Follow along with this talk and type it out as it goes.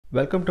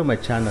Welcome to my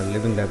channel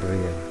Living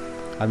Librarian.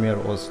 I'm your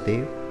host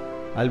Dave.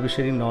 I'll be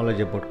sharing knowledge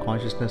about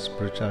consciousness,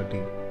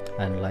 spirituality,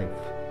 and life.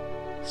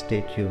 Stay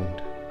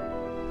tuned.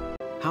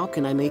 How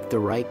can I make the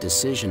right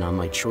decision on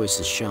my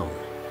choices shown?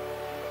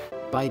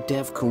 By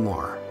Dev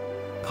Kumar.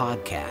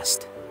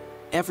 Podcast.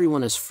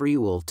 Everyone has free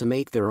will to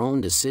make their own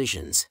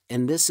decisions,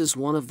 and this is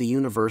one of the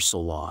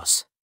universal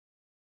laws.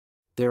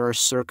 There are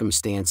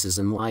circumstances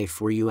in life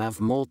where you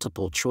have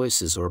multiple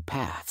choices or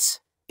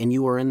paths, and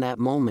you are in that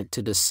moment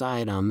to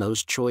decide on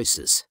those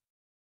choices.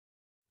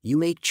 You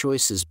make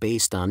choices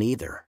based on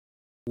either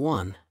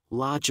 1.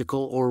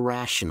 Logical or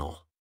rational.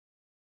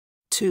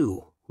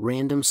 2.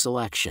 Random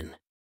selection.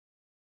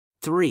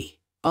 3.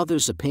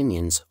 Others'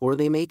 opinions or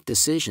they make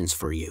decisions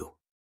for you.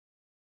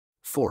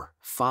 4.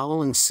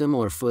 Following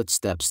similar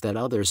footsteps that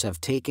others have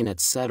taken,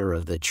 etc.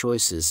 The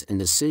choices and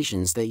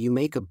decisions that you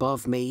make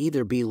above may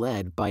either be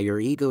led by your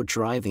ego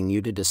driving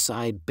you to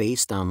decide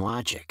based on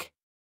logic.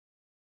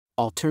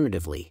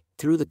 Alternatively,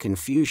 through the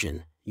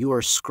confusion, you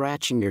are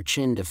scratching your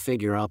chin to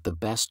figure out the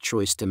best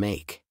choice to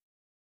make.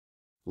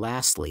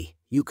 Lastly,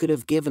 you could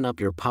have given up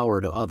your power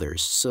to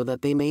others so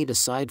that they may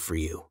decide for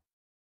you.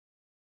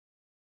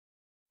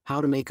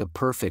 How to make a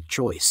perfect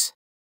choice.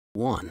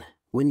 1.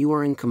 When you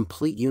are in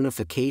complete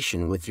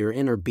unification with your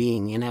inner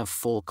being and have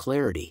full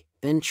clarity,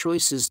 then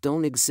choices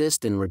don't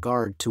exist in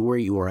regard to where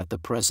you are at the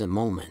present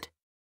moment.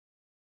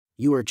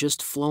 You are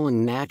just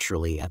flowing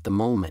naturally at the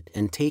moment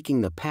and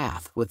taking the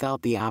path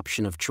without the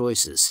option of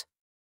choices.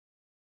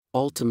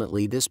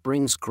 Ultimately, this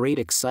brings great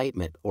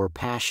excitement or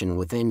passion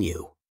within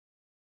you.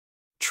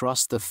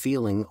 Trust the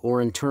feeling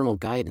or internal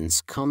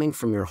guidance coming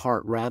from your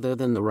heart rather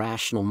than the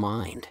rational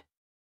mind.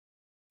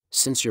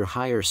 Since your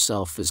higher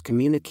self is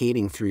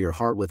communicating through your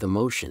heart with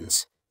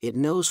emotions, it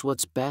knows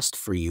what's best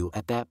for you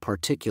at that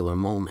particular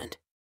moment.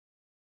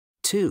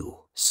 2.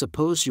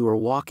 Suppose you are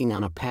walking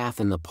on a path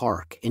in the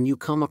park and you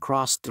come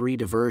across 3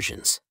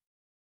 diversions.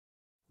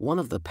 One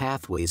of the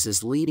pathways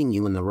is leading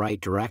you in the right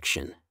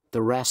direction,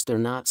 the rest are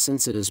not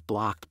since it is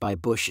blocked by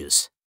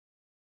bushes.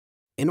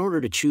 In order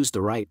to choose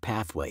the right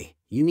pathway,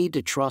 you need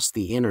to trust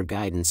the inner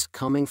guidance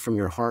coming from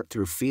your heart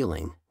through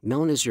feeling,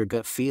 known as your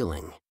gut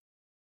feeling.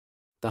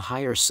 The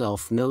higher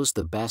self knows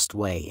the best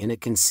way and it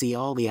can see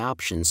all the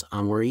options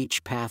on where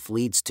each path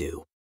leads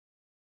to.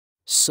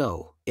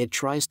 So, it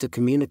tries to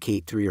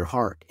communicate through your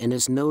heart and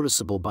is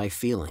noticeable by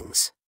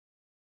feelings.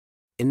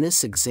 In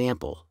this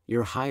example,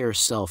 your higher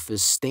self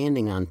is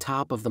standing on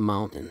top of the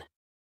mountain.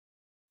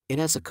 It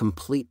has a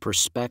complete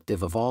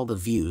perspective of all the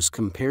views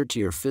compared to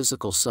your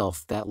physical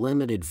self, that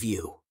limited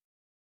view.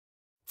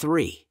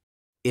 3.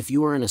 If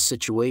you are in a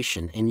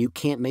situation and you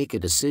can't make a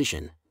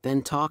decision,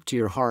 then talk to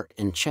your heart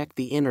and check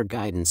the inner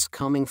guidance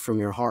coming from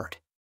your heart.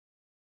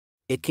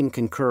 It can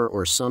concur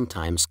or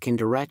sometimes can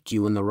direct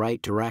you in the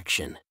right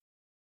direction.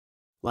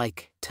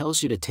 Like,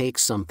 tells you to take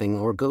something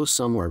or go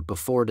somewhere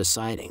before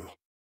deciding.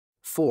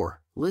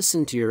 4.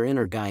 Listen to your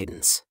inner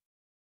guidance.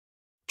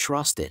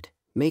 Trust it,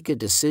 make a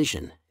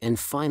decision, and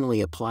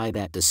finally apply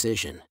that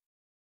decision.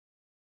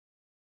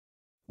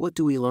 What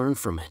do we learn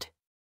from it?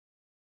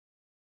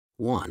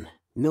 1.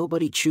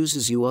 Nobody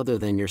chooses you other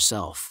than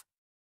yourself.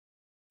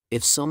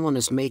 If someone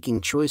is making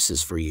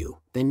choices for you,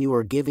 then you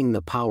are giving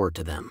the power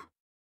to them.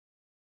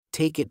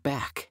 Take it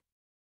back.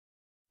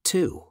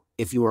 2.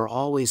 If you are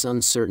always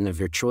uncertain of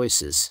your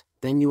choices,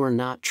 then you are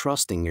not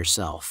trusting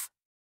yourself.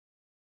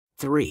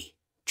 3.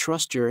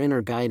 Trust your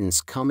inner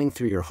guidance coming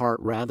through your heart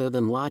rather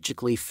than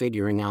logically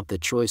figuring out the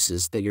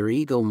choices that your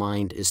ego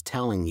mind is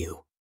telling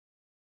you.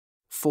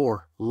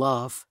 4.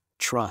 Love,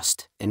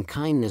 trust, and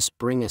kindness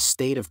bring a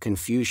state of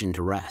confusion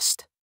to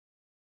rest.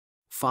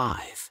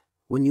 5.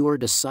 When you are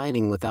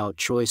deciding without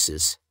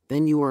choices,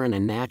 then you are in a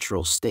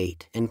natural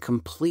state and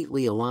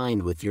completely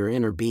aligned with your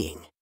inner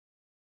being.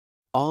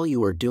 All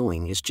you are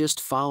doing is just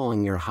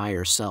following your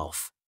higher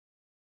self.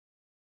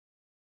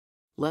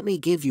 Let me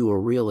give you a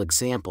real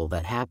example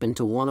that happened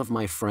to one of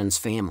my friend's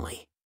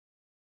family.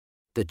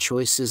 The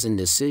choices and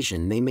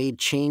decision they made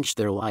changed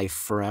their life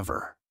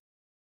forever.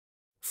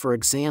 For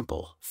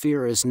example,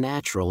 fear is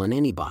natural in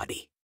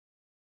anybody.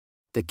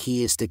 The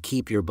key is to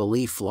keep your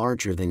belief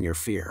larger than your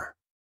fear.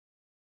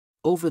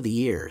 Over the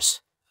years,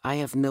 I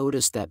have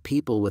noticed that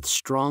people with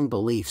strong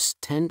beliefs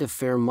tend to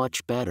fare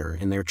much better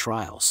in their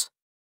trials.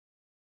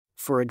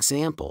 For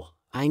example,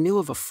 I knew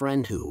of a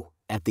friend who,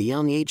 at the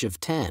young age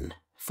of 10,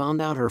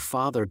 found out her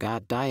father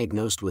got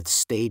diagnosed with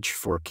stage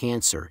 4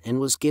 cancer and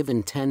was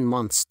given 10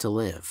 months to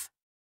live.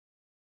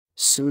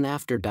 Soon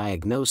after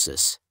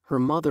diagnosis, her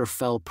mother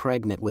fell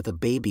pregnant with a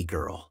baby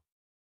girl.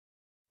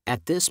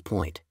 At this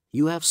point,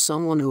 you have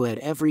someone who had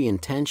every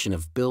intention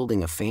of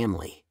building a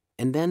family,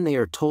 and then they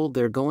are told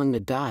they're going to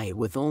die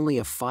with only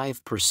a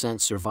 5%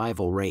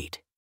 survival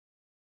rate.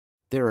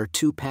 There are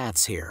 2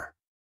 paths here.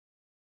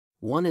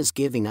 One is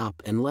giving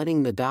up and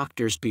letting the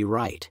doctors be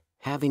right,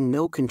 having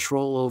no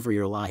control over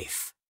your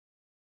life.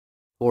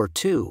 Or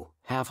 2,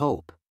 have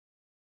hope.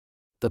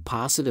 The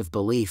positive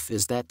belief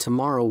is that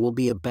tomorrow will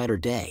be a better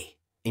day,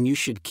 and you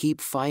should keep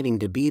fighting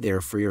to be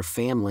there for your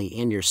family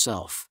and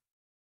yourself.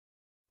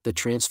 The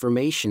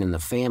transformation in the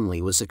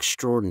family was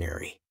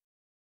extraordinary.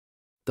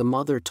 The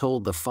mother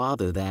told the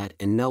father that,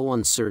 in no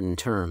uncertain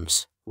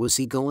terms, was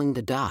he going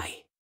to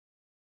die.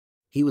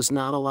 He was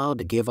not allowed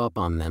to give up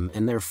on them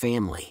and their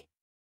family.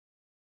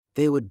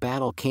 They would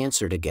battle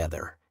cancer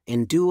together,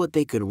 and do what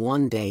they could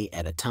one day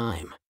at a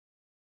time.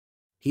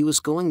 He was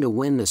going to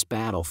win this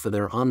battle for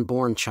their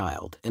unborn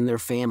child and their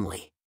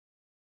family.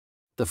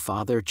 The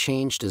father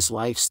changed his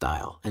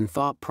lifestyle and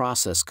thought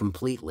process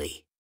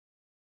completely.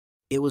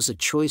 It was a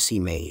choice he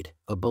made,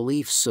 a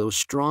belief so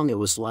strong it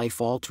was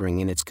life-altering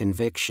in its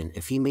conviction.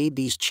 If he made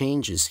these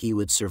changes, he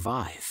would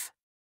survive.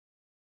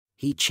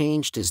 He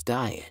changed his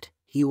diet.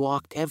 He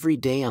walked every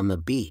day on the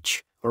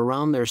beach,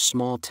 around their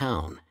small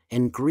town,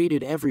 and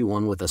greeted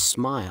everyone with a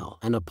smile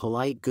and a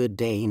polite good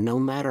day no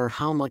matter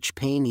how much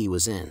pain he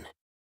was in.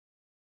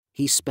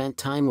 He spent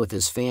time with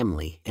his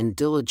family and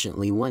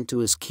diligently went to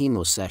his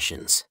chemo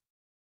sessions.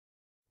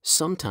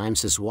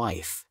 Sometimes his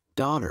wife,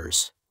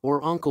 daughters,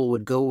 or uncle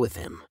would go with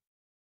him.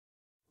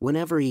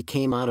 Whenever he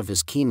came out of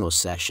his chemo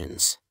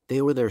sessions,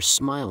 they were there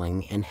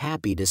smiling and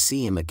happy to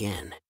see him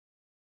again.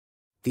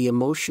 The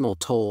emotional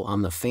toll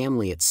on the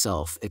family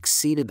itself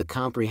exceeded the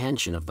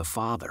comprehension of the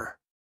father.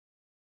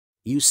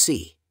 You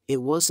see,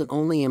 it wasn't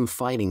only him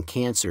fighting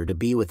cancer to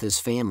be with his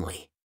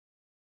family.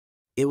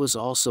 It was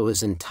also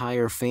his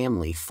entire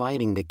family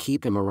fighting to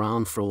keep him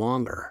around for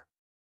longer.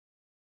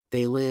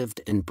 They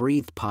lived and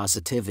breathed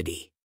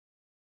positivity.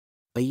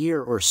 A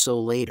year or so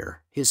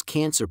later, his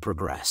cancer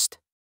progressed.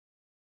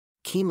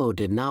 Chemo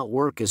did not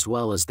work as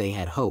well as they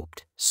had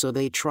hoped, so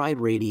they tried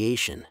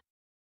radiation.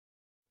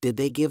 Did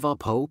they give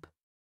up hope?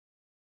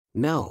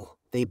 No,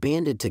 they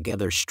banded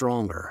together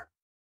stronger.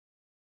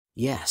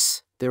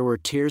 Yes, there were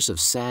tears of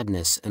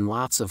sadness and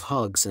lots of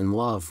hugs and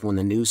love when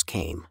the news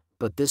came,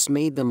 but this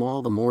made them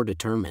all the more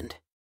determined.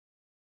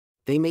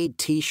 They made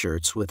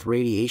t-shirts with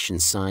radiation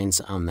signs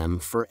on them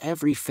for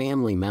every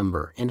family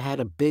member and had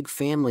a big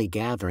family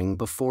gathering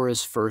before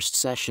his first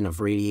session of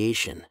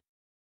radiation.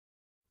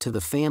 To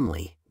the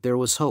family, there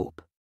was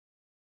hope.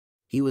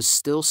 He was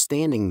still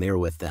standing there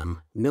with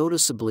them,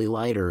 noticeably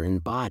lighter in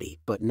body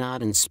but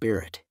not in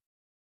spirit.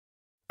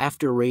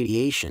 After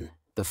radiation,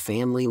 the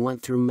family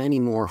went through many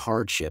more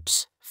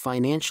hardships,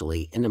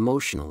 financially and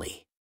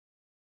emotionally.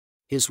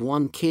 His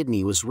one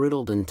kidney was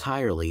riddled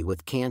entirely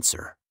with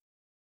cancer.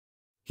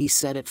 He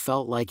said it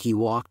felt like he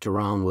walked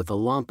around with a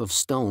lump of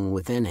stone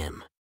within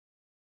him.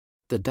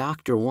 The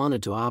doctor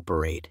wanted to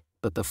operate,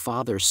 but the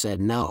father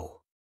said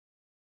no.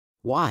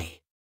 Why?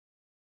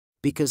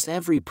 Because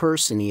every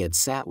person he had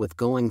sat with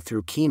going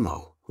through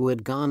chemo, who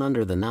had gone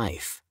under the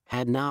knife,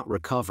 had not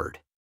recovered.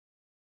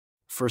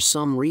 For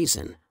some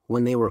reason,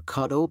 when they were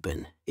cut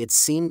open, it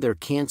seemed their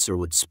cancer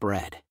would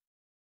spread.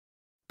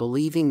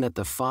 Believing that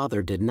the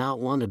father did not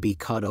want to be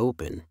cut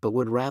open but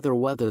would rather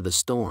weather the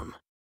storm.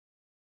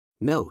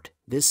 Note,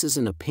 this is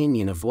an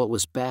opinion of what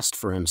was best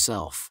for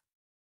himself.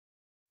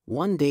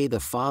 One day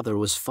the father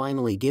was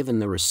finally given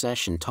the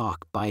recession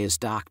talk by his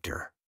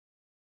doctor.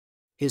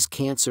 His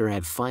cancer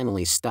had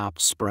finally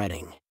stopped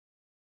spreading.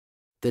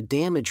 The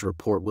damage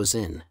report was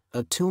in.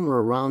 A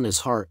tumor around his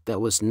heart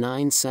that was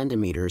 9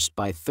 centimeters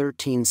by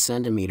 13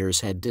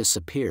 centimeters had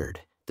disappeared.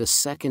 The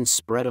second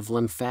spread of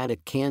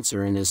lymphatic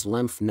cancer in his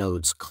lymph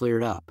nodes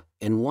cleared up,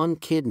 and one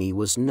kidney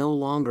was no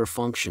longer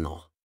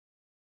functional.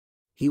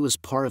 He was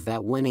part of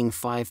that winning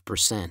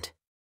 5%.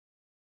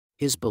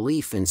 His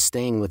belief in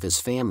staying with his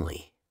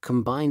family,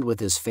 combined with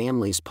his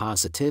family's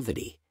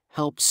positivity,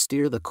 helped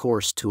steer the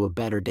course to a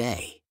better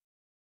day.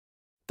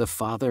 The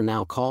father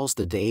now calls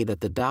the day that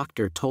the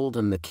doctor told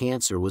him the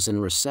cancer was in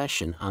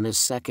recession on his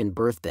 2nd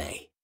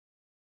birthday.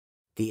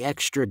 The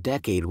extra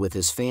decade with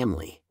his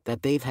family,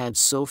 that they've had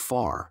so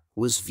far,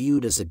 was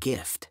viewed as a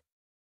gift.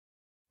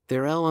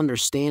 They're all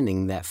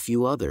understanding that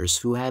few others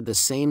who had the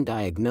same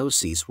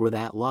diagnoses were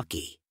that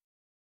lucky.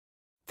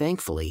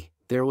 Thankfully,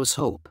 there was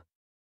hope.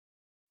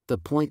 The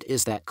point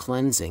is that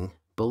cleansing,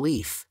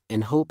 belief,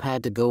 and hope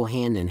had to go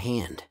hand in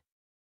hand.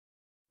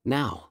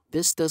 Now,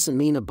 this doesn't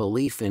mean a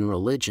belief in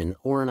religion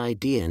or an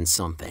idea in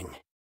something.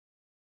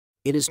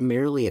 It is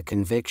merely a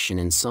conviction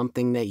in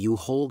something that you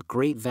hold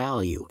great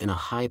value in a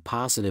high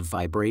positive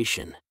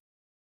vibration.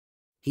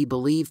 He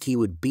believed he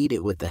would beat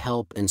it with the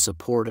help and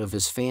support of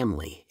his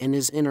family and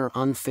his inner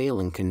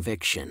unfailing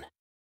conviction.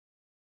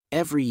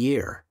 Every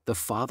year, the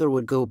father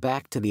would go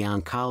back to the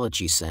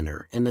oncology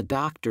center and the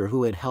doctor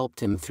who had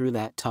helped him through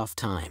that tough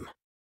time.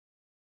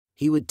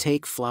 He would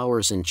take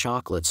flowers and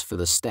chocolates for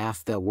the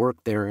staff that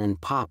worked there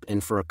and pop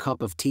in for a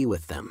cup of tea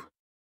with them.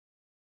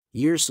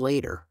 Years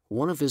later,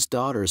 one of his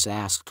daughters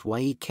asked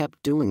why he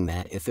kept doing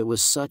that if it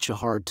was such a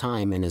hard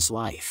time in his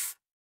life.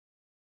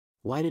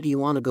 Why did he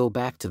want to go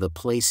back to the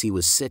place he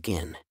was sick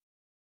in?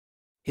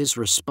 His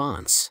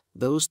response: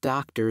 those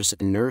doctors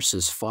and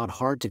nurses fought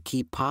hard to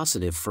keep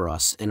positive for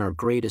us in our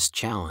greatest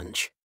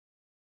challenge.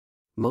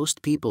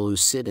 Most people who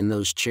sit in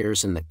those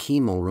chairs in the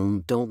chemo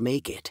room don't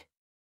make it.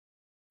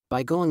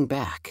 By going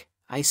back,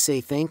 I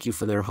say thank you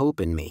for their hope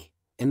in me,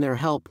 and their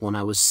help when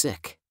I was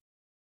sick.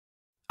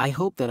 I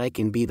hope that I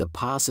can be the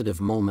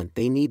positive moment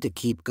they need to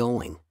keep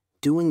going,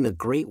 doing the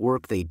great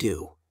work they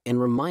do,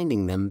 and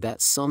reminding them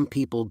that some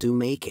people do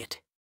make it.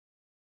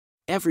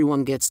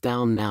 Everyone gets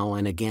down now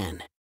and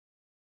again.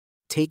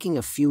 Taking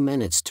a few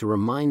minutes to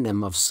remind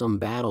them of some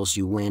battles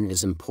you win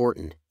is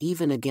important,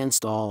 even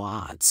against all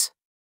odds.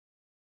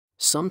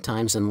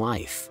 Sometimes in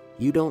life,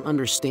 you don't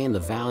understand the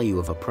value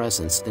of a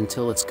presence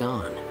until it's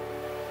gone.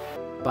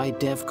 By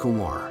Dev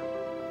Kumar.